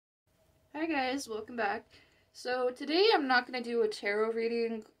Hi guys, welcome back. So today I'm not gonna do a tarot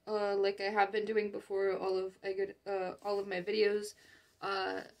reading like I have been doing before all of my videos.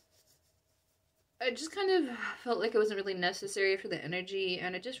 Uh I just kind of felt like it wasn't really necessary for the energy,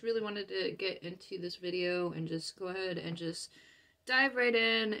 and I just really wanted to get into this video and just go ahead and just dive right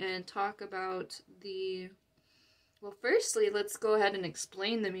in and talk about well, firstly, let's go ahead and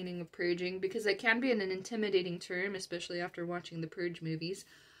explain the meaning of purging, because it can be an intimidating term, especially after watching the Purge movies.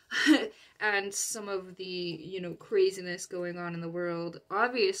 And some of the, craziness going on in the world.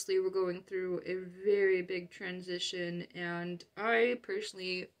 Obviously, we're going through a very big transition, and I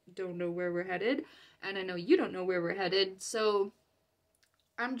personally don't know where we're headed, and I know you don't know where we're headed, so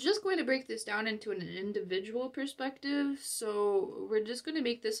I'm just going to break this down into an individual perspective. So we're just going to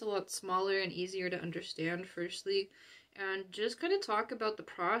make this a lot smaller and easier to understand, firstly, and just kind of talk about the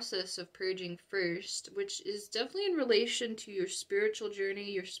process of purging first, which is definitely in relation to your spiritual journey,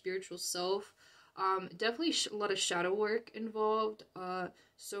 your spiritual self. Definitely a lot of shadow work involved.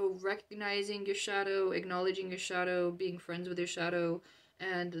 So recognizing your shadow, acknowledging your shadow, being friends with your shadow,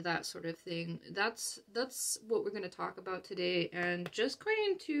 and that sort of thing. That's what we're going to talk about today, and just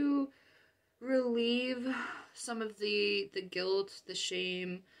going to relieve some of the guilt, the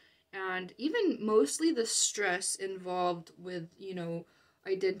shame, and even mostly the stress involved with,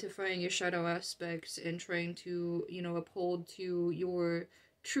 identifying your shadow aspects and trying to, uphold to your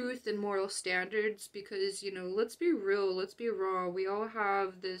truth and moral standards, because, let's be real, let's be raw, we all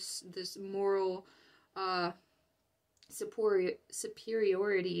have this moral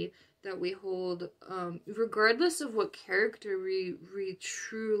superiority that we hold, regardless of what character we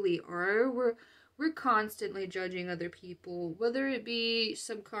truly are. We're constantly judging other people, whether it be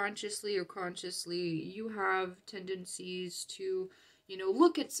subconsciously or consciously. You have tendencies to,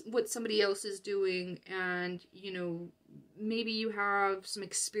 look at what somebody else is doing, and, maybe you have some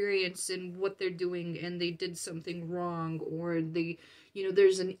experience in what they're doing and they did something wrong, or they,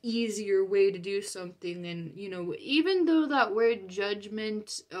 there's an easier way to do something. And, even though that word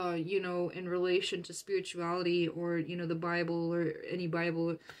judgment, in relation to spirituality or, the Bible or any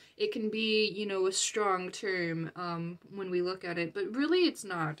Bible, it can be, a strong term, when we look at it, but really it's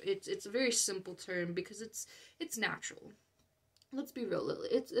not. It's a very simple term, because it's natural. Let's be real,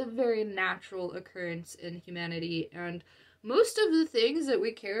 it's a very natural occurrence in humanity, and most of the things that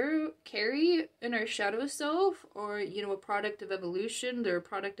we carry in our shadow self are, a product of evolution. They're a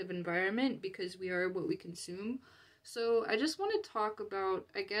product of environment, because we are what we consume. So I just want to talk about,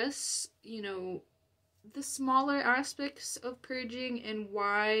 I guess, the smaller aspects of purging and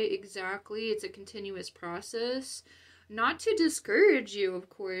why exactly it's a continuous process. Not to discourage you, of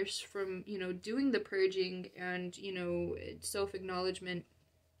course, from, doing the purging and, self-acknowledgement,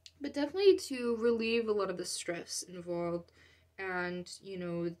 but definitely to relieve a lot of the stress involved, and,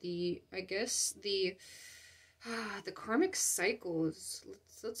 I guess, the karmic cycles.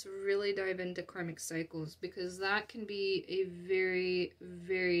 Let's really dive into karmic cycles, because that can be a very,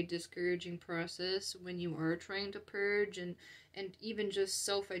 very discouraging process when you are trying to purge and even just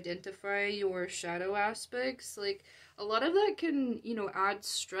self-identify your shadow aspects. Like, a lot of that can, add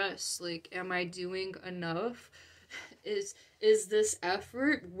stress. Like, am I doing enough? Is this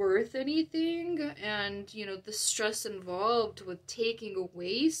effort worth anything? And, the stress involved with taking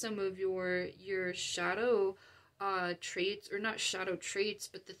away some of your shadow traits, or not shadow traits,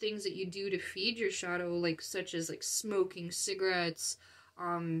 but the things that you do to feed your shadow, like such as like smoking cigarettes,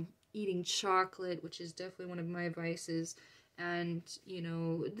 eating chocolate, which is definitely one of my vices, and,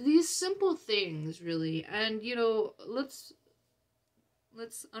 these simple things, really. And, let's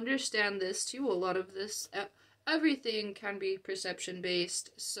understand this too. A lot of this, everything can be perception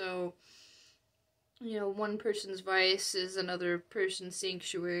based. So, one person's vice is another person's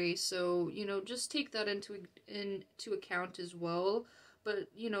sanctuary. So, just take that into account as well. But,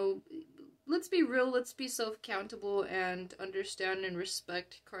 let's be real, let's be self-accountable and understand and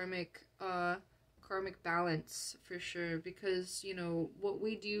respect karmic balance, for sure, because, what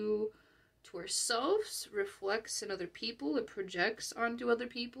we do to ourselves reflects in other people, it projects onto other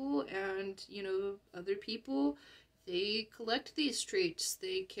people, and, other people, they collect these traits,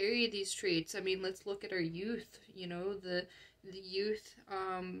 they carry these traits. I mean, let's look at our youth, the youth,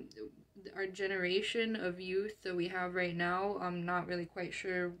 our generation of youth that we have right now. I'm not really quite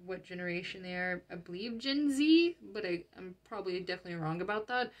sure what generation they are. I believe Gen Z, but I'm probably definitely wrong about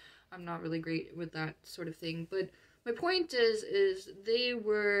that. I'm not really great with that sort of thing, but my point is they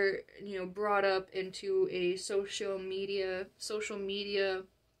were, brought up into a social media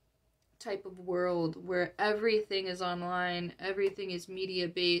type of world where everything is online, everything is media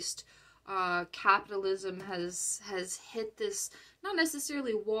based. Capitalism has hit this not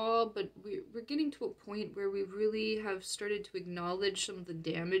necessarily wall, but we're getting to a point where we really have started to acknowledge some of the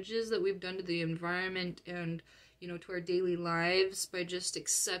damages that we've done to the environment and, you know, to our daily lives by just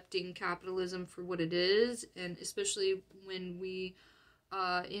accepting capitalism for what it is. And especially when we,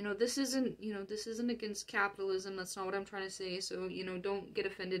 you know, this isn't, you know, this isn't against capitalism. That's not what I'm trying to say. So, you know, don't get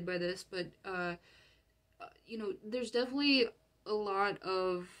offended by this. But, you know, there's definitely a lot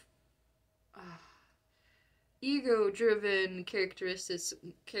of ego-driven characteristics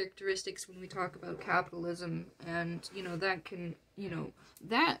when we talk about capitalism, and, you know, that can, you know,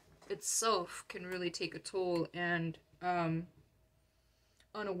 that itself can really take a toll, and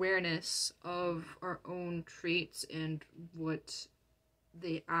unawareness of our own traits and what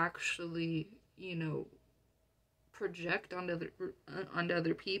they actually, you know, project onto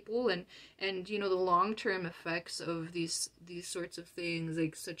other people, and you know, the long-term effects of these sorts of things,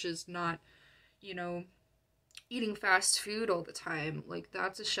 like, such as not, you know, eating fast food all the time. Like,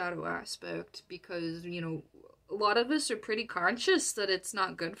 that's a shadow aspect, because, you know, a lot of us are pretty conscious that it's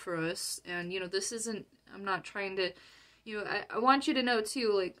not good for us. And, you know, this isn't, I'm not trying to, you know, I want you to know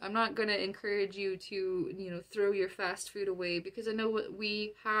too, like, I'm not gonna encourage you to, you know, throw your fast food away, because I know what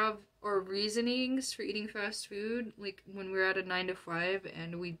we have our reasonings for eating fast food, like when we're at a 9 to 5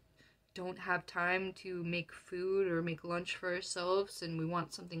 and we don't have time to make food or make lunch for ourselves, and we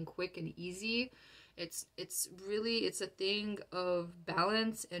want something quick and easy. It's really, it's a thing of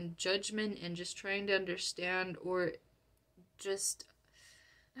balance and judgment, and just trying to understand, or just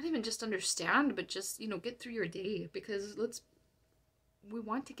not even just understand, but just, you know, get through your day, because we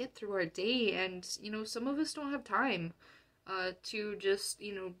want to get through our day, and, you know, some of us don't have time to just,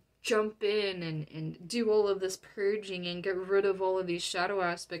 you know, jump in and do all of this purging and get rid of all of these shadow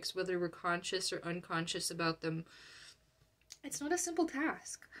aspects, whether we're conscious or unconscious about them. It's not a simple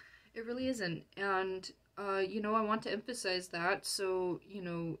task. It really isn't. And, you know, I want to emphasize that. So, you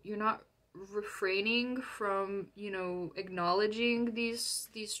know, you're not refraining from, you know, acknowledging these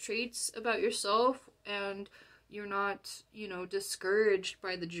traits about yourself, and you're not, you know, discouraged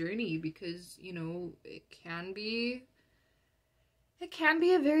by the journey, because, you know, it can be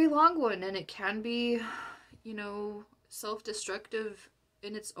a very long one, and it can be, you know, self-destructive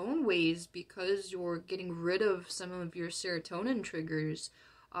in its own ways, because you're getting rid of some of your serotonin triggers.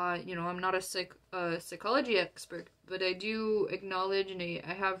 You know, I'm not a psychology expert, but I do acknowledge, and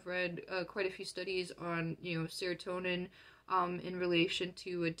I have read quite a few studies on, you know, serotonin in relation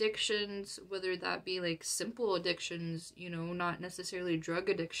to addictions, whether that be like simple addictions, you know, not necessarily drug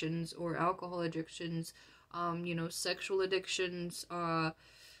addictions or alcohol addictions, you know, sexual addictions,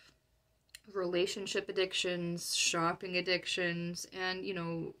 relationship addictions, shopping addictions, and, you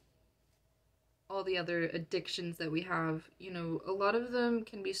know, all the other addictions that we have. You know, a lot of them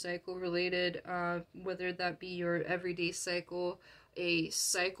can be cycle related, whether that be your everyday cycle, a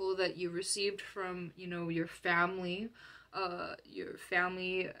cycle that you received from, you know, your family. Your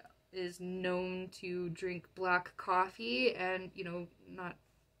family is known to drink black coffee, and, you know, not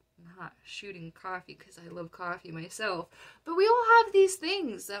shooting coffee, because I love coffee myself, but we all have these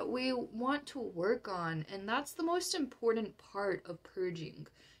things that we want to work on, and that's the most important part of purging.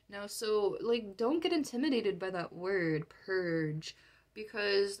 Now, so, like, don't get intimidated by that word, purge,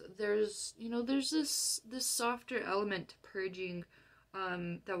 because there's, you know, there's this softer element to purging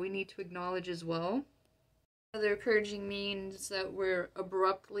that we need to acknowledge as well. Other purging means that we're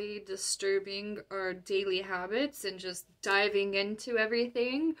abruptly disturbing our daily habits and just diving into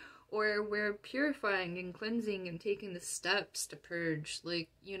everything, or we're purifying and cleansing and taking the steps to purge. Like,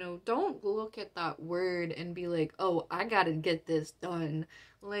 you know, don't look at that word and be like, oh, I gotta get this done.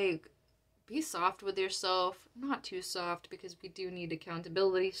 Like, be soft with yourself. Not too soft, because we do need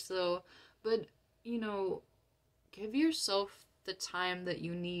accountability still, but, you know, give yourself the time that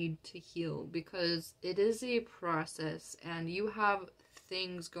you need to heal, because it is a process, and you have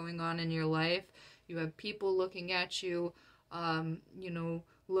things going on in your life. You have people looking at you, you know,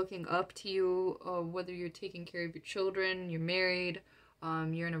 looking up to you, whether you're taking care of your children, you're married,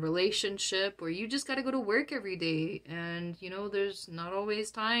 you're in a relationship, or you just gotta go to work every day, and, you know, there's not always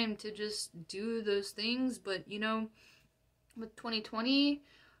time to just do those things. But, you know, with 2020,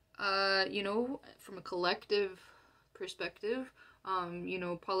 you know, from a collective perspective, you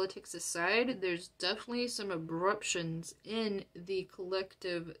know, politics aside, there's definitely some abruptions in the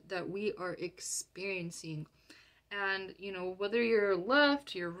collective that we are experiencing. And, you know, whether you're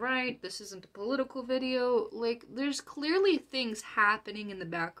left, you're right, this isn't a political video, like, there's clearly things happening in the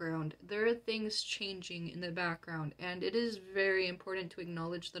background. There are things changing in the background, and it is very important to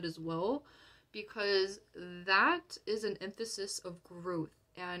acknowledge that as well, because that is an emphasis of growth.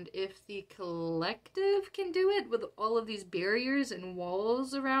 And if the collective can do it with all of these barriers and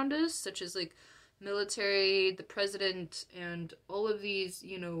walls around us, such as like military, the president, and all of these,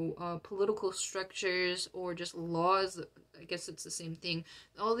 political structures or just laws, I guess it's the same thing.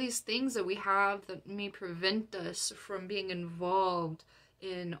 All these things that we have that may prevent us from being involved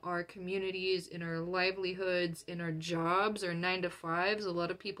in our communities, in our livelihoods, in our jobs, our 9-to-5s. A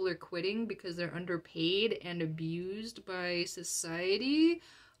lot of people are quitting because they're underpaid and abused by society.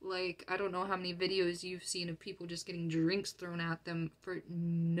 Like, I don't know how many videos you've seen of people just getting drinks thrown at them for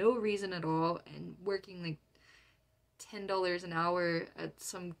no reason at all and working like $10 an hour at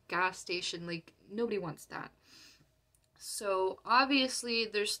some gas station. Like, nobody wants that. So obviously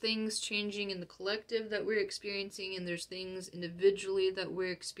there's things changing in the collective that we're experiencing, and there's things individually that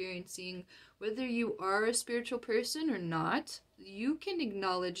we're experiencing. Whether you are a spiritual person or not, you can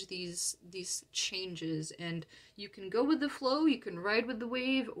acknowledge these changes, and you can go with the flow, you can ride with the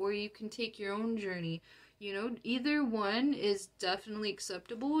wave, or you can take your own journey. Either one is definitely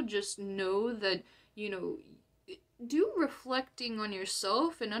acceptable. Just know that, do reflecting on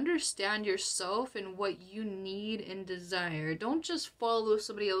yourself and understand yourself and what you need and desire. Don't just follow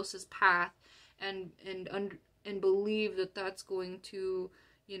somebody else's path and believe that that's going to,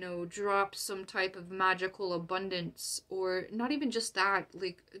 drop some type of magical abundance, or not even just that.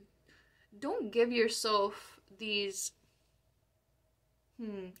 Like, don't give yourself these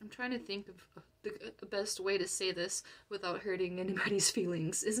I'm trying to think of the best way to say this without hurting anybody's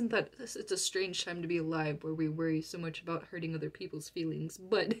feelings. Isn't that, it's a strange time to be alive where we worry so much about hurting other people's feelings,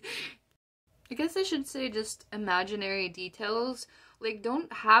 but I guess I should say just imaginary details. Like,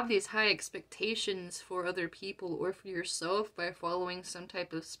 don't have these high expectations for other people or for yourself by following some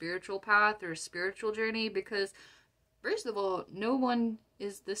type of spiritual path or spiritual journey, because first of all, no one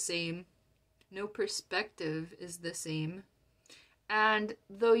is the same. No perspective is the same. And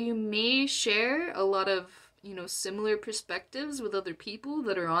though you may share a lot of, similar perspectives with other people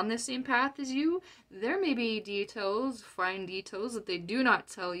that are on the same path as you, there may be details, fine details that they do not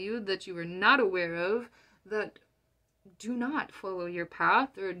tell you, that you are not aware of, that do not follow your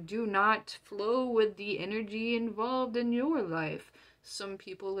path or do not flow with the energy involved in your life. Some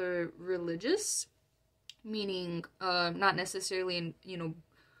people are religious, meaning not necessarily in,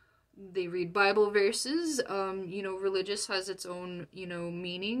 they read Bible verses. Religious has its own,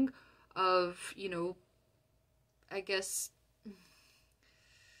 meaning of, I guess,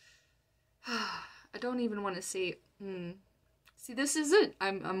 I don't even want to say, See, this is it.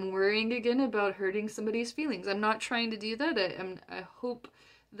 I'm worrying again about hurting somebody's feelings. I'm not trying to do that. I hope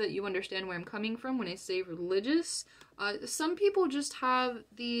that you understand where I'm coming from when I say religious. Some people just have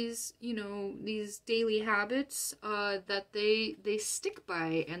these, these daily habits that they stick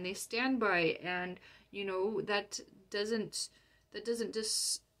by and they stand by, and that doesn't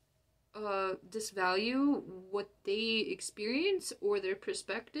disvalue what they experience or their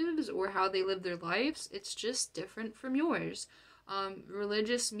perspectives or how they live their lives. It's just different from yours.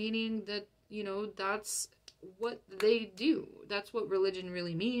 Religious meaning that, that's what they do. That's what religion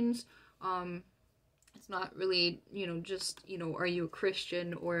really means. It's not really, just, are you a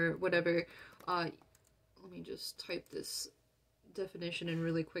Christian or whatever. Let me just type this definition in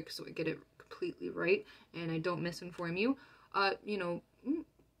really quick so I get it completely right and I don't misinform you. Oh,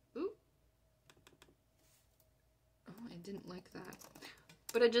 I didn't like that.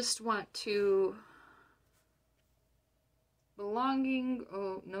 But I just want to... belonging,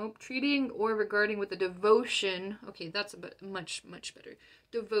 treating or regarding with a devotion. Okay, that's a bit, much better.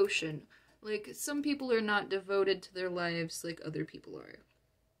 Devotion. Like, some people are not devoted to their lives like other people are.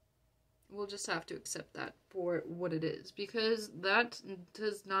 We'll just have to accept that for what it is, because that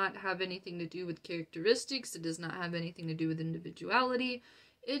does not have anything to do with characteristics. It does not have anything to do with individuality.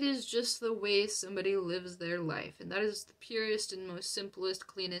 It is just the way somebody lives their life, and that is the purest and most simplest,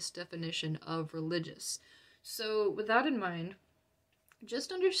 cleanest definition of religious. So, with that in mind,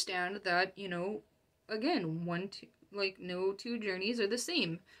 just understand that, again, no two journeys are the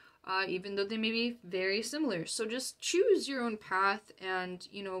same, even though they may be very similar. So just choose your own path and,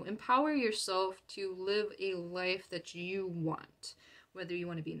 empower yourself to live a life that you want. Whether you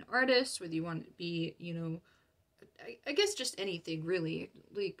want to be an artist, whether you want to be, I guess just anything, really.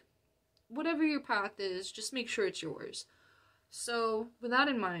 Like, whatever your path is, just make sure it's yours. So, with that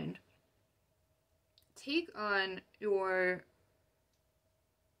in mind, take on your,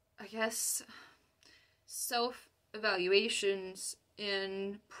 I guess, self-evaluations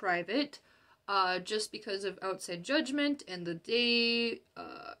in private, just because of outside judgment and the day,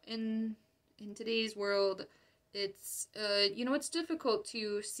 in today's world, it's, it's difficult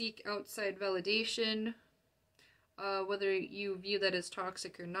to seek outside validation, whether you view that as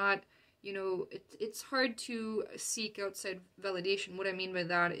toxic or not, you know, it's hard to seek outside validation. What I mean by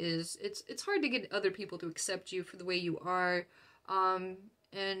that is it's hard to get other people to accept you for the way you are,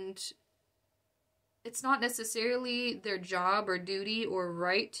 and it's not necessarily their job or duty or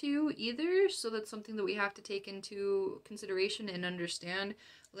right to either, so that's something that we have to take into consideration and understand.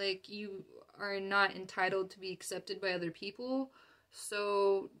 Like, you are not entitled to be accepted by other people,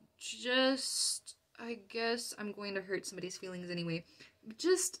 so just, I guess I'm going to hurt somebody's feelings anyway.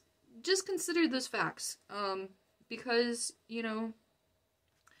 Just consider those facts, because, you know,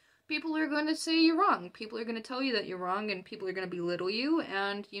 people are going to say you're wrong. People are going to tell you that you're wrong, and people are going to belittle you,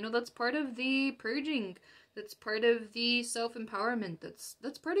 and, you know, that's part of the purging. That's part of the self-empowerment.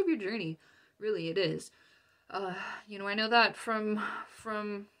 That's part of your journey. Really, it is. You know, I know that from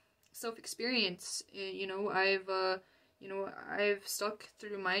self-experience. You know, I've stuck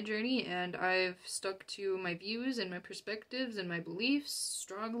through my journey, and I've stuck to my views and my perspectives and my beliefs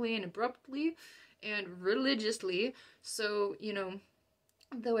strongly and abruptly and religiously. So, you know,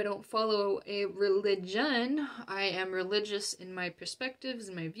 though I don't follow a religion, I am religious in my perspectives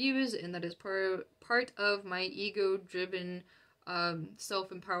and my views, and that is part of my ego-driven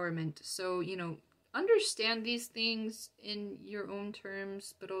self-empowerment. So, you know, understand these things in your own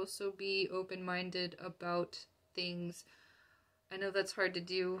terms, but also be open-minded about things. I know that's hard to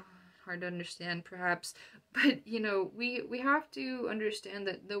do, hard to understand perhaps, but, you know, we have to understand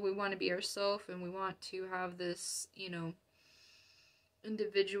that though we want to be ourselves and we want to have this, you know,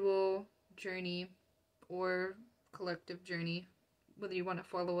 individual journey or collective journey, whether you want to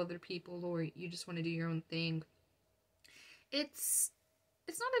follow other people or you just want to do your own thing, it's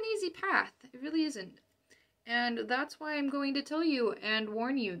not an easy path. It really isn't. And that's why I'm going to tell you and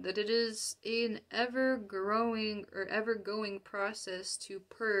warn you that it is an ever-growing or ever-going process to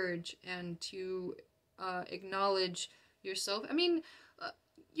purge and to acknowledge yourself. I mean,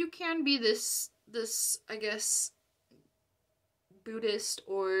 you can be this, I guess, Buddhist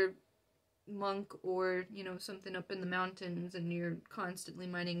or monk or, you know, something up in the mountains, and you're constantly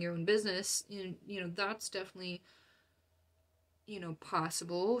minding your own business. You know, that's definitely, you know,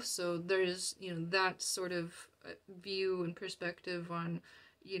 possible. So there's, you know, that sort of view and perspective on,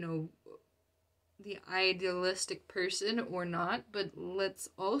 you know, the idealistic person or not. But let's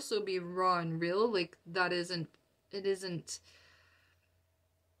also be raw and real. Like, it isn't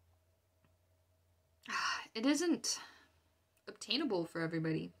obtainable for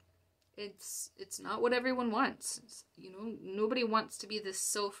everybody. It's not what everyone wants. You know, nobody wants to be this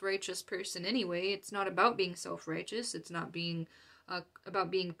self-righteous person anyway. It's not about being self-righteous. It's not being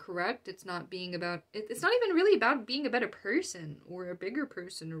about being correct. It's not being about it's not even really about being a better person or a bigger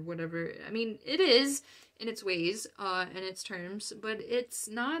person or whatever. I mean, it is in its ways, in its terms, but it's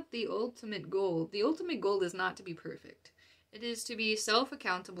not the ultimate goal. The ultimate goal is not to be perfect. It is to be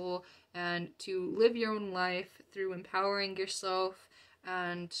self-accountable and to live your own life through empowering yourself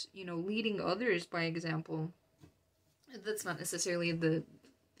and, you know, leading others by example. That's not necessarily the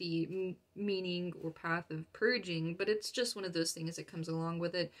meaning or path of purging, but it's just one of those things that comes along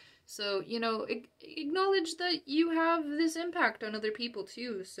with it. So, you know, acknowledge that you have this impact on other people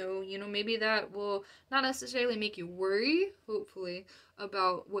too. So, you know, maybe that will not necessarily make you worry, hopefully,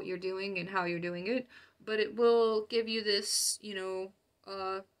 about what you're doing and how you're doing it, but it will give you this, you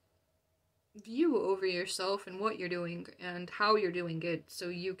know, view over yourself and what you're doing and how you're doing it, so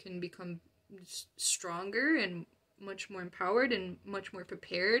you can become stronger and much more empowered and much more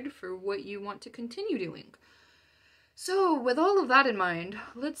prepared for what you want to continue doing. So with all of that in mind,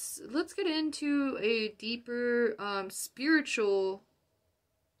 let's get into a deeper spiritual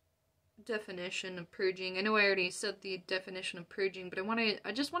definition of purging. I know I already said the definition of purging, but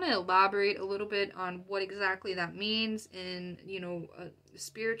I just want to elaborate a little bit on what exactly that means in, you know, a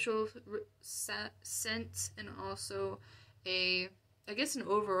spiritual sense, and also I guess an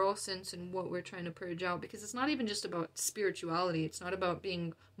overall sense in what we're trying to purge out, because it's not even just about spirituality. It's not about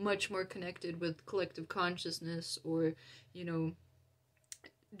being much more connected with collective consciousness or, you know,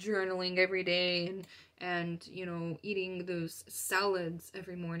 journaling every day and you know, eating those salads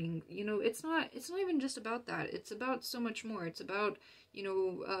every morning. You know, it's not even just about that. It's about so much more. It's about, you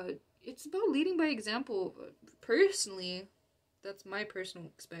know, it's about leading by example. Personally, that's my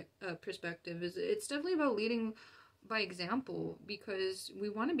personal perspective, is it's definitely about leading by example, because we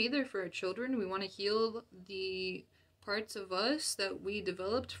want to be there for our children. We want to heal the parts of us that we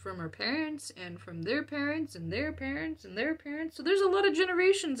developed from our parents and from their parents and their parents and their parents. So there's a lot of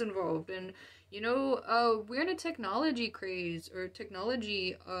generations involved, and you know, we're in a technology craze or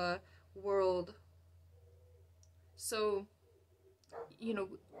technology world. So, you know,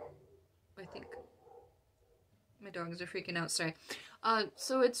 I think My dogs are freaking out, sorry.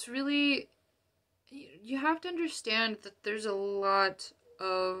 So it's really, you have to understand that there's a lot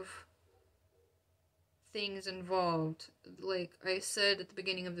of things involved. Like I said at the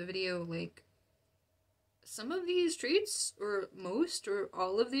beginning of the video, like, some of these traits, or most, or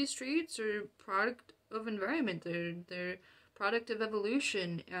all of these traits, are product of environment. They're product of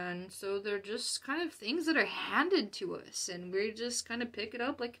evolution, and so they're just kind of things that are handed to us, and we just kind of pick it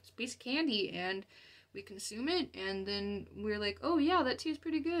up like it's a piece of candy, and we consume it, and then we're like, oh yeah, that tastes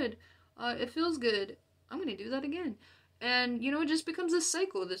pretty good. It feels good. I'm gonna do that again. And, you know, it just becomes this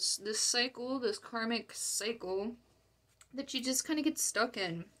cycle, this cycle, this karmic cycle that you just kind of get stuck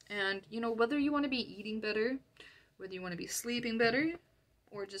in. And, you know, whether you want to be eating better, whether you want to be sleeping better,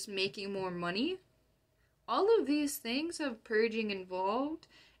 or just making more money, all of these things have purging involved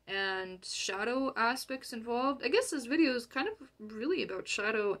and shadow aspects involved. I guess this video is kind of really about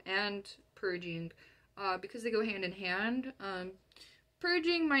shadow and purging, because they go hand in hand.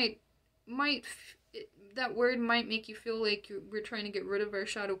 Purging that word might make you feel like we're trying to get rid of our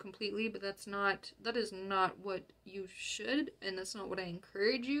shadow completely, but that is not what you should, and that's not what I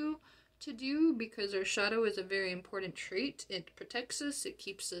encourage you to do, because our shadow is a very important trait. It protects us, it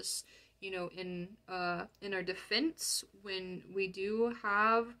keeps us, you know, in our defense when we do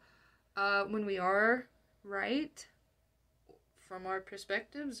have, when we are right from our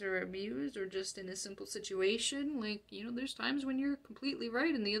perspectives or our views, or just in a simple situation. Like, you know, there's times when you're completely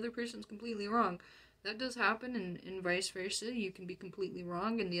right and the other person's completely wrong. That does happen, and vice versa. You can be completely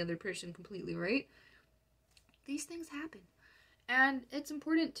wrong and the other person completely right. These things happen. And it's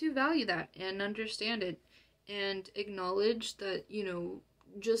important to value that and understand it and acknowledge that, you know,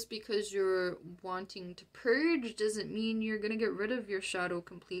 just because you're wanting to purge doesn't mean you're going to get rid of your shadow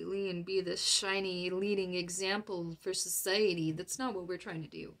completely and be this shiny leading example for society. That's not what we're trying to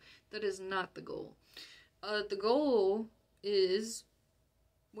do. That is not the goal. The goal is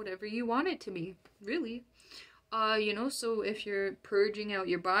whatever you want it to be, really. You know, so if you're purging out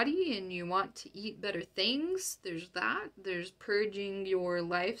your body and you want to eat better things, there's that. There's purging your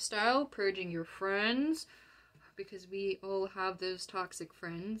lifestyle, purging your friends, because we all have those toxic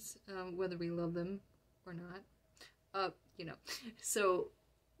friends, whether we love them or not. You know, so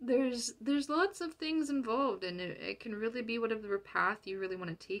there's lots of things involved, and it can really be whatever path you really want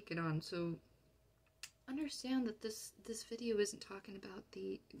to take it on. So understand that this video isn't talking about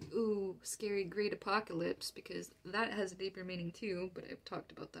the scary great apocalypse, because that has a deeper meaning too, but I've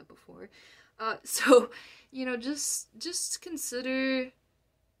talked about that before. So, you know, just consider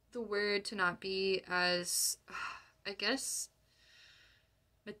the word to not be as, I guess,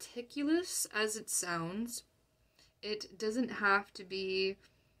 meticulous as it sounds. It doesn't have to be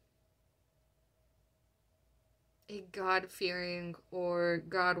a God-fearing or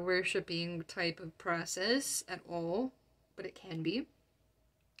God-worshipping type of process at all, but it can be.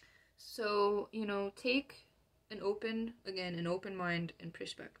 So, you know, take an open mind and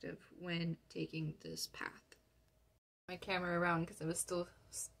perspective when taking this path. My camera around because I was still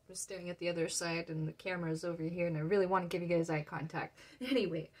staring at the other side, and the camera is over here, and I really want to give you guys eye contact.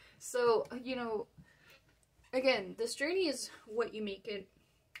 Anyway, so, you know, again, this journey is what you make it.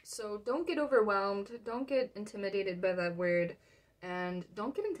 So don't get overwhelmed, don't get intimidated by that word, and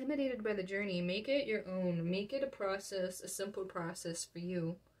don't get intimidated by the journey. Make it your own. Make it a process, a simple process for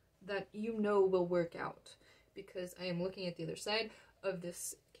you that you know will work out. Because I am looking at the other side of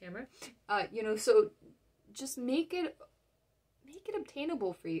this camera. You know, so just make it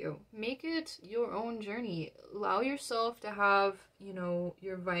obtainable for you. Make it your own journey. Allow yourself to have, you know,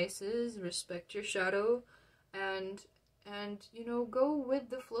 your vices, respect your shadow, and you know, go with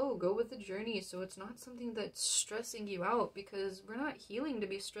the flow, go with the journey, so it's not something that's stressing you out, because we're not healing to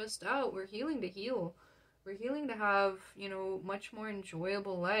be stressed out. We're healing to heal. We're healing to have, you know, much more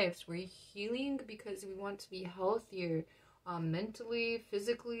enjoyable lives. We're healing because we want to be healthier, mentally,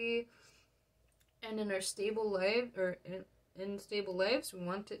 physically, and in our stable life, or in stable lives, we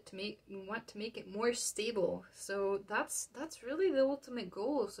want to make it more stable. So that's really the ultimate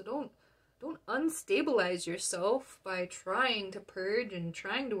goal. So don't unstabilize yourself by trying to purge and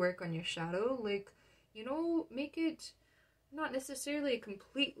trying to work on your shadow. Like, you know, make it not necessarily a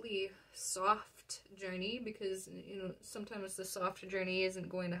completely soft journey, because, you know, sometimes the soft journey isn't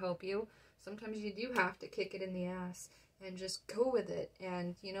going to help you. Sometimes you do have to kick it in the ass and just go with it.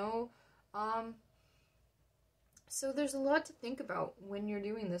 And, you know, so there's a lot to think about when you're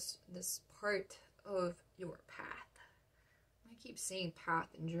doing this part of your path. I keep saying path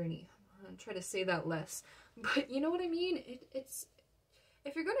and journey. I'm trying to say that less, but you know what I mean? It's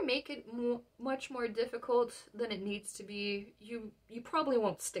if you're going to make it much more difficult than it needs to be, you probably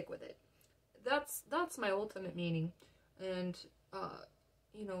won't stick with it. that's my ultimate meaning. And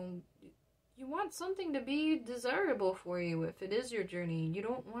you know, you want something to be desirable for you if it is your journey. You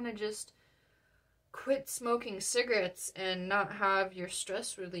don't want to just quit smoking cigarettes and not have your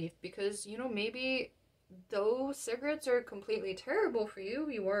stress relief, because, you know, maybe though cigarettes are completely terrible for you,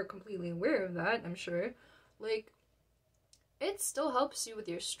 you are completely aware of that, I'm sure. Like, it still helps you with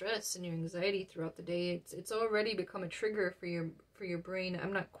your stress and your anxiety throughout the day. It's already become a trigger for your brain.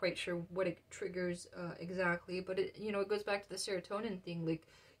 I'm not quite sure what it triggers exactly, but it, you know, it goes back to the serotonin thing. Like,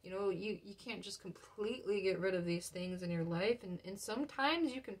 you know, you can't just completely get rid of these things in your life, and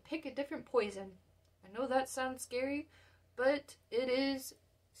sometimes you can pick a different poison. I know that sounds scary, but it is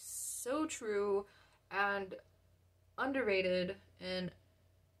so true and underrated, and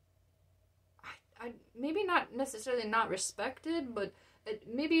I maybe not necessarily not respected, but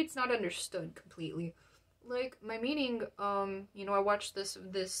maybe it's not understood completely. Like, my meaning, you know, I watched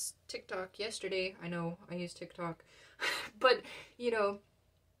this TikTok yesterday. I know I use TikTok, but, you know,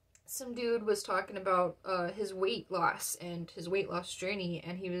 some dude was talking about his weight loss and his weight loss journey,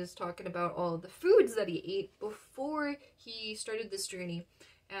 and he was talking about all the foods that he ate before he started this journey.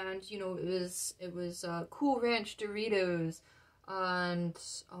 And, you know, it was Cool Ranch Doritos, and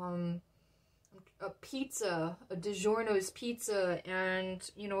a pizza, a DiGiorno's pizza, and,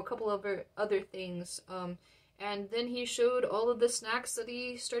 you know, a couple of other things. And then he showed all of the snacks that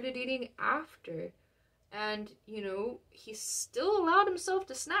he started eating after. And, you know, he still allowed himself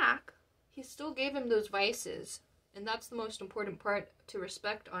to snack. He still gave him those vices. And that's the most important part to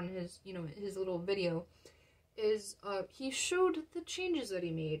respect on his, you know, his little video. Is, he showed the changes that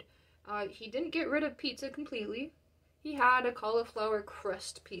he made. He didn't get rid of pizza completely. He had a cauliflower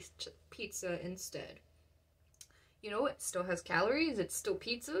crust pizza instead. You know, it still has calories, it's still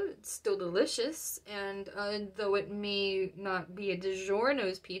pizza, it's still delicious, and though it may not be a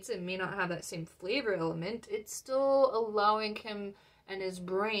DiGiorno's pizza, it may not have that same flavor element, it's still allowing him and his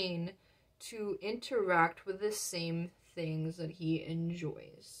brain to interact with the same things that he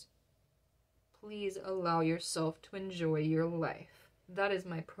enjoys. Please allow yourself to enjoy your life. That is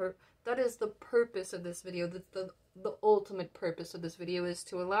that is the purpose of this video. The ultimate purpose of this video is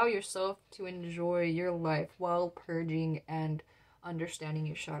to allow yourself to enjoy your life while purging and understanding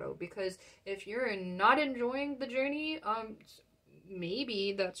your shadow. Because if you're not enjoying the journey,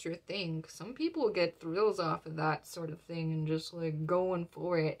 maybe that's your thing. Some people get thrills off of that sort of thing and just like going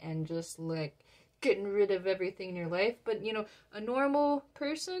for it and just like getting rid of everything in your life. But, you know, a normal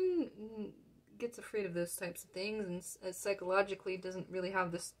person gets afraid of those types of things, and psychologically doesn't really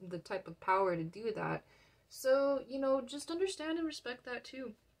have the type of power to do that. So, you know, just understand and respect that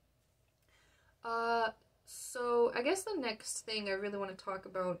too. So I guess the next thing I really want to talk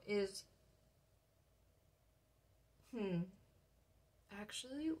about is,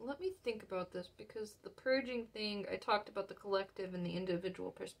 actually, let me think about this, because the purging thing, I talked about the collective and the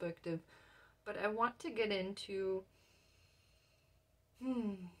individual perspective, but I want to get into,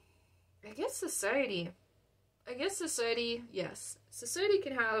 I guess society. Yes. Society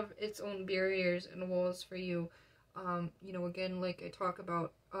can have its own barriers and walls for you. You know, again, like I talk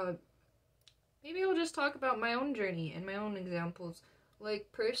about, maybe I'll just talk about my own journey and my own examples. Like,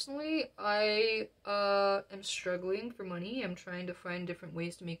 personally, I am struggling for money. I'm trying to find different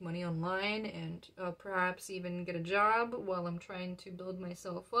ways to make money online, and perhaps even get a job while I'm trying to build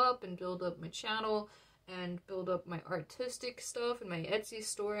myself up and build up my channel and build up my artistic stuff and my Etsy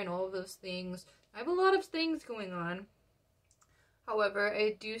store and all of those things. I have a lot of things going on. However,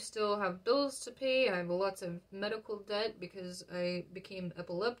 I do still have bills to pay. I have lots of medical debt because I became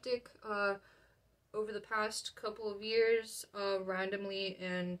epileptic over the past couple of years, randomly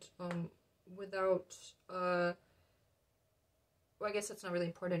and without, well, I guess that's not really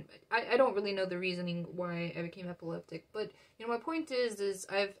important. I don't really know the reasoning why I became epileptic, but, you know, my point is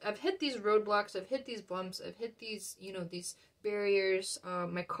I've hit these roadblocks, I've hit these bumps, I've hit these, you know, these barriers.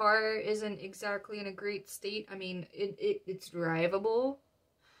 My car isn't exactly in a great state. I mean, it's drivable,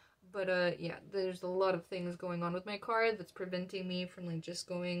 but, yeah, there's a lot of things going on with my car that's preventing me from, like, just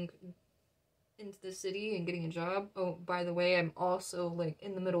going into the city and getting a job. Oh, by the way, I'm also, like,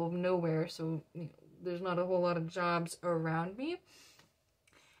 in the middle of nowhere, so, you know, there's not a whole lot of jobs around me.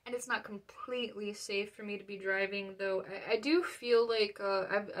 And it's not completely safe for me to be driving, though. I do feel like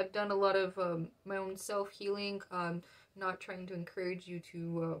I've done a lot of my own self-healing. Not trying to encourage you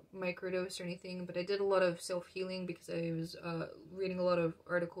to microdose or anything, but I did a lot of self-healing because I was reading a lot of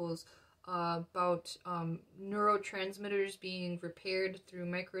articles about neurotransmitters being repaired through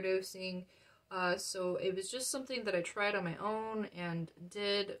microdosing. So it was just something that I tried on my own and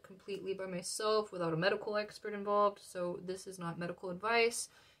did completely by myself without a medical expert involved. So this is not medical advice.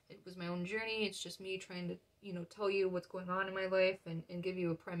 it was my own journey. It's just me trying to, you know, tell you what's going on in my life, and give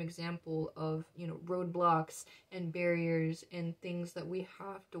you a prime example of, you know, roadblocks and barriers and things that we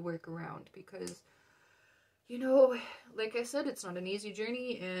have to work around, because, you know, like I said, it's not an easy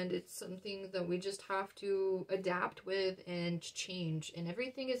journey, and it's something that we just have to adapt with and change. And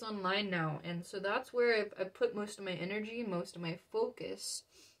everything is online now, and so that's where I've put most of my energy, most of my focus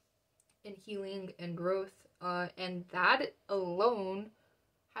in healing and growth. And that alone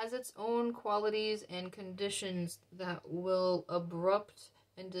has its own qualities and conditions that will abrupt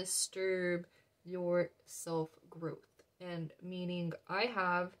and disturb your self-growth. And meaning I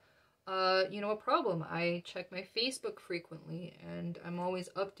have you know, a problem. I check my Facebook frequently, and I'm always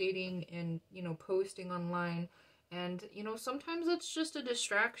updating and, you know, posting online. And, you know, sometimes it's just a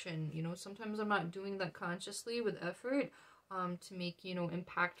distraction. You know, sometimes I'm not doing that consciously with effort to make, you know,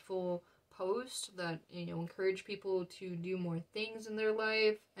 impactful posts that, you know, encourage people to do more things in their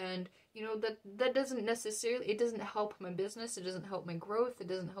life. And, you know, that doesn't necessarily, it doesn't help my business, it doesn't help my growth, it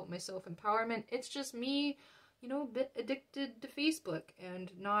doesn't help my self-empowerment. It's just me, you know, a bit addicted to Facebook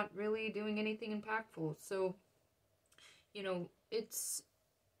and not really doing anything impactful. So, you know, it's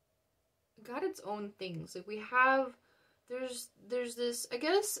got its own things. Like, we have, there's this, I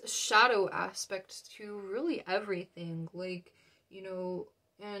guess, shadow aspect to really everything. Like, you know,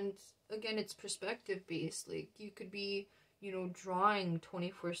 and again, it's perspective based. Like, you could be, you know, drawing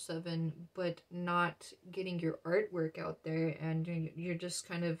 24/7, but not getting your artwork out there, and you're just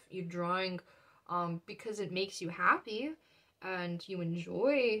kind of, you're drawing because it makes you happy and you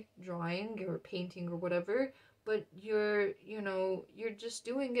enjoy drawing or painting or whatever, but you're, you know, you're just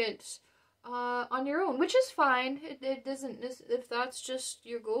doing it on your own, which is fine. It doesn't, if that's just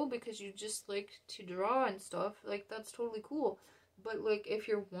your goal because you just like to draw and stuff, like, that's totally cool. But, like, if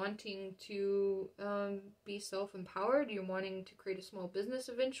you're wanting to be self-empowered, you're wanting to create a small business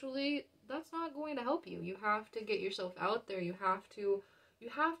eventually, that's not going to help you. You have to get yourself out there. You have to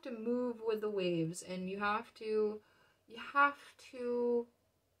move with the waves, and you have to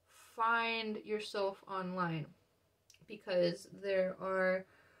find yourself online, because there are,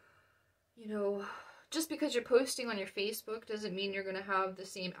 you know, just because you're posting on your Facebook doesn't mean you're going to have the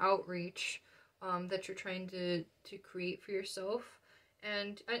same outreach that you're trying to create for yourself.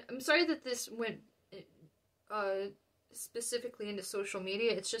 And I'm sorry that this went specifically into social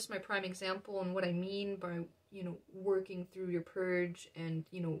media. It's just my prime example on what I mean by, you know, working through your purge and,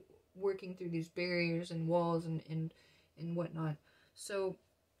 you know, working through these barriers and walls and whatnot. So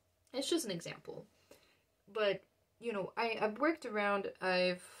it's just an example. But, you know, I've worked around,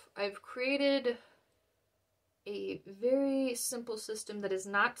 I've created a very simple system that is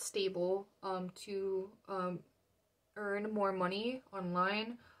not stable to earn more money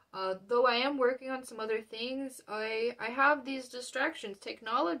online. Though I am working on some other things, I have these distractions.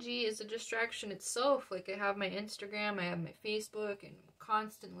 Technology is a distraction itself. Like, I have my Instagram, I have my Facebook, and I'm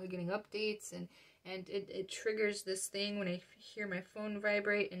constantly getting updates, and it triggers this thing when I hear my phone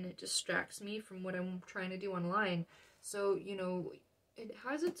vibrate, and it distracts me from what I'm trying to do online. So, you know, it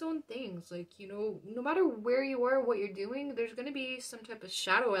has its own things. Like, you know, no matter where you are, what you're doing, there's going to be some type of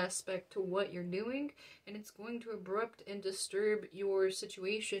shadow aspect to what you're doing, and it's going to abrupt and disturb your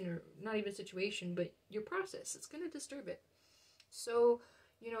situation, or not even situation, but your process. It's going to disturb it. So,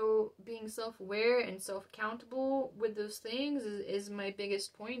 you know, being self-aware and self-accountable with those things is my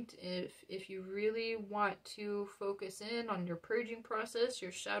biggest point. If you really want to focus in on your purging process,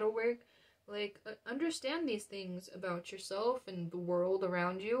 your shadow work, like, understand these things about yourself and the world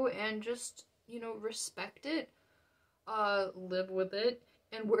around you, and just, you know, respect it, live with it,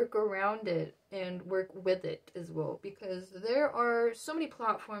 and work around it, and work with it as well, because there are so many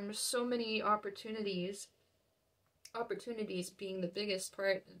platforms, so many opportunities being the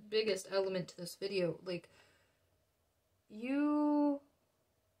biggest element to this video. Like, you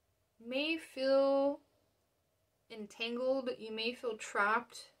may feel entangled, you may feel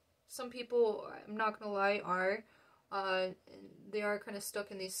trapped. Some people, I'm not gonna lie, are. They are kind of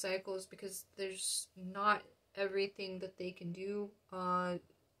stuck in these cycles because there's not everything that they can do,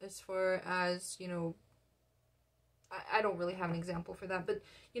 as far as, you know, I don't really have an example for that, but,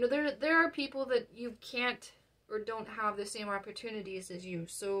 you know, there are people that you can't or don't have the same opportunities as you,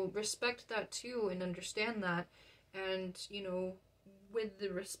 so respect that too, and understand that, and, you know, with the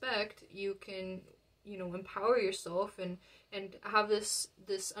respect, you can, you know, empower yourself and have this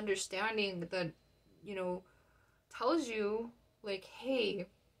understanding that, you know, tells you, like, hey,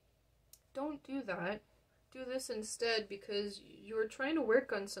 don't do that, do this instead, because you're trying to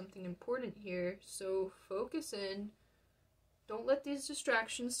work on something important here. So focus in, don't let these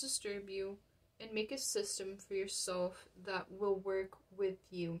distractions disturb you, and make a system for yourself that will work with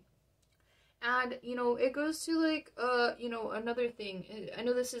you. And, you know, it goes to, like, you know, another thing. I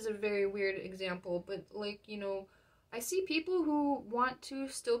know this is a very weird example, but, like, you know, I see people who want to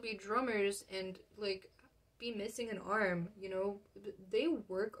still be drummers and, like, be missing an arm, you know, they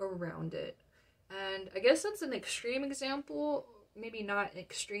work around it. And I guess that's an extreme example, maybe not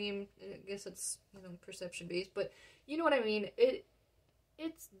extreme, I guess it's, you know, perception based, but you know what I mean.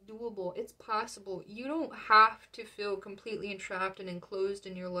 It's doable, it's possible. You don't have to feel completely entrapped and enclosed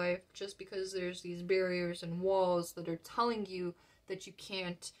in your life just because there's these barriers and walls that are telling you that you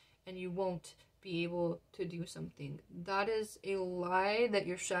can't and you won't be able to do something. That is a lie that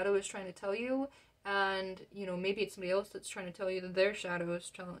your shadow is trying to tell you, and, you know, maybe it's somebody else that's trying to tell you that their shadow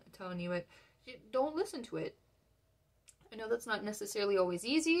is telling you it. Don't listen to it. I know that's not necessarily always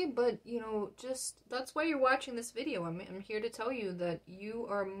easy, but, you know, just, that's why you're watching this video. I'm here to tell you that you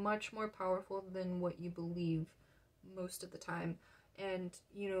are much more powerful than what you believe most of the time. And,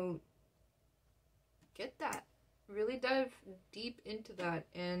 you know, get that. Really dive deep into that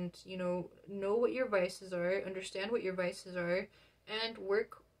and, you know what your vices are, understand what your vices are, and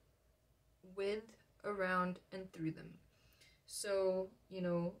work with, around, and through them. So, you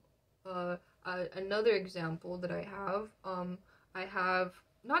know, another example that I have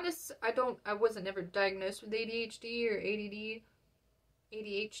not necessarily, I wasn't never diagnosed with ADHD or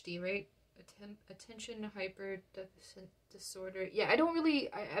ADHD, right? Attention hyper deficit disorder. Yeah,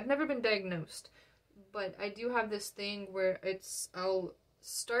 I've never been diagnosed, but I do have this thing where I'll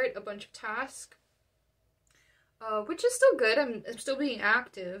start a bunch of tasks, which is still good. I'm still being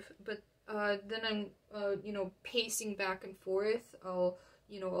active, but then I'm, you know, pacing back and forth. I'll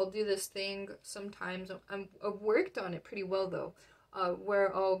do this thing sometimes. I've worked on it pretty well, though,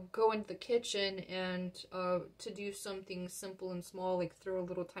 where I'll go into the kitchen and to do something simple and small, like throw a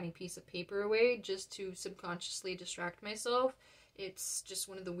little tiny piece of paper away just to subconsciously distract myself. It's just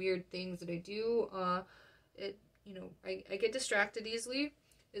one of the weird things that I do. You know, I get distracted easily,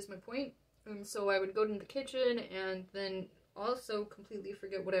 is my point. And so I would go into the kitchen and then also completely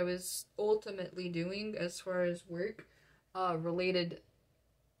forget what I was ultimately doing as far as work related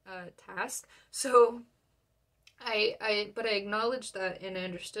task. So but I acknowledged that and I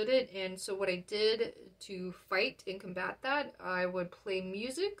understood it, and so what I did to fight and combat that, I would play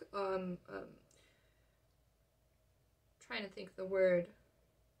music. Trying to think of the word.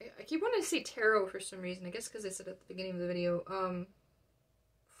 I keep wanting to say tarot for some reason. I guess because I said it at the beginning of the video.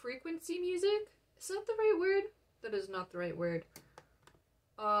 Frequency music? Is that the right word? That is not the right word.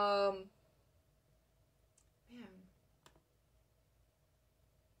 Man.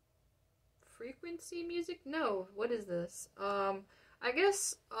 Frequency music? No, what is this? I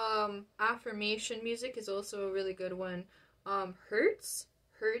guess, affirmation music is also a really good one. Hertz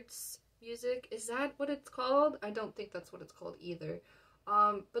music, is that what it's called? I don't think that's what it's called either.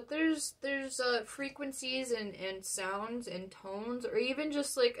 But there's frequencies and sounds and tones, or even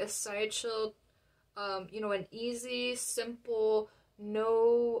just like a sideshow, you know, an easy, simple,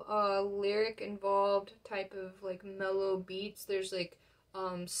 no, lyric involved type of, like, mellow beats. There's, like,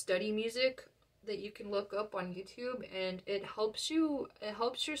 study music that you can look up on YouTube, and it helps your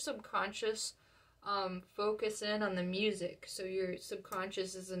subconscious focus in on the music, so your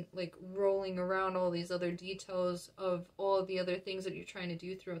subconscious isn't, like, rolling around all these other details of all the other things that you're trying to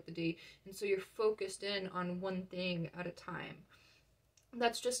do throughout the day, and so you're focused in on one thing at a time.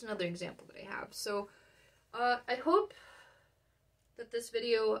 That's just another example that I have. So I hope that this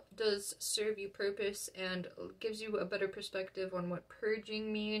video does serve you purpose and gives you a better perspective on what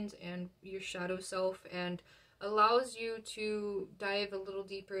purging means and your shadow self, and allows you to dive a little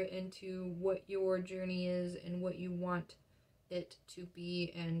deeper into what your journey is and what you want it to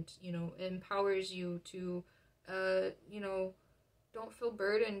be, and, you know, empowers you to, you know, don't feel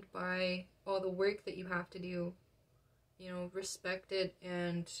burdened by all the work that you have to do. You know, respect it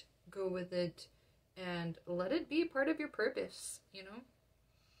and go with it and let it be part of your purpose, you know?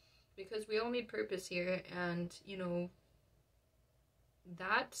 Because we all need purpose here, and, you know,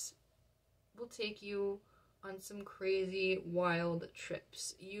 that will take you on some crazy, wild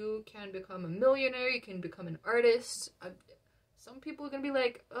trips. You can become a millionaire, you can become an artist. Some people are gonna be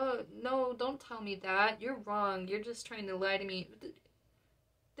like, no, don't tell me that. You're wrong. You're just trying to lie to me.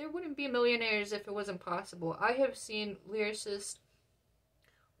 There wouldn't be millionaires if it wasn't possible. I have seen lyricists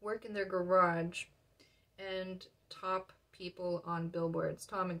work in their garage and top people on billboards.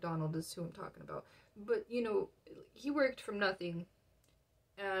 Tom McDonald is who I'm talking about. But, you know, he worked from nothing.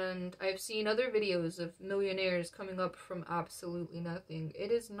 And I've seen other videos of millionaires coming up from absolutely nothing. It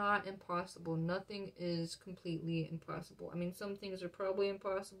is not impossible. Nothing is completely impossible. I mean, some things are probably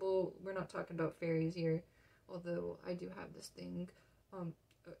impossible. We're not talking about fairies here. Although I do have this thing.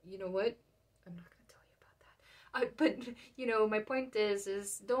 You know what? I'm not gonna tell you about that. But you know, my point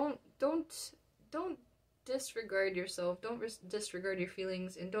is don't disregard yourself. Don't disregard your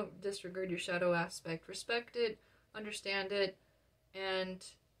feelings, and don't disregard your shadow aspect. Respect it, understand it, and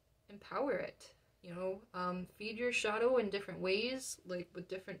empower it. You know, feed your shadow in different ways, like with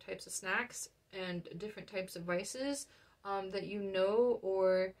different types of snacks and different types of vices that you know,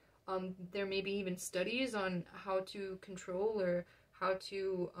 or there may be even studies on how to control or how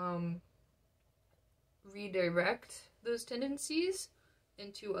to redirect those tendencies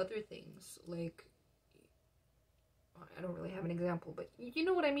into other things. Like, I don't really have an example, but you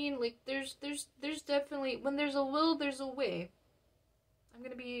know what I mean. Like, there's definitely, when there's a will, there's a way. I'm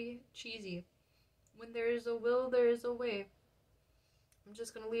gonna be cheesy. When there is a will, there is a way. I'm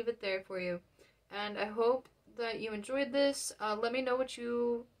just gonna leave it there for you. And I hope that you enjoyed this. Let me know what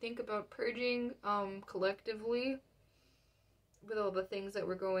you think about purging collectively with all the things that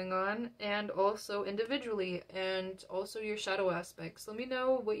were going on, and also individually, and also your shadow aspects. Let me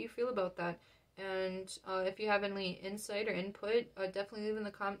know what you feel about that. And if you have any insight or input, definitely leave in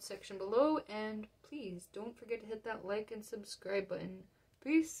the comment section below. And please don't forget to hit that like and subscribe button.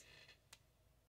 Peace.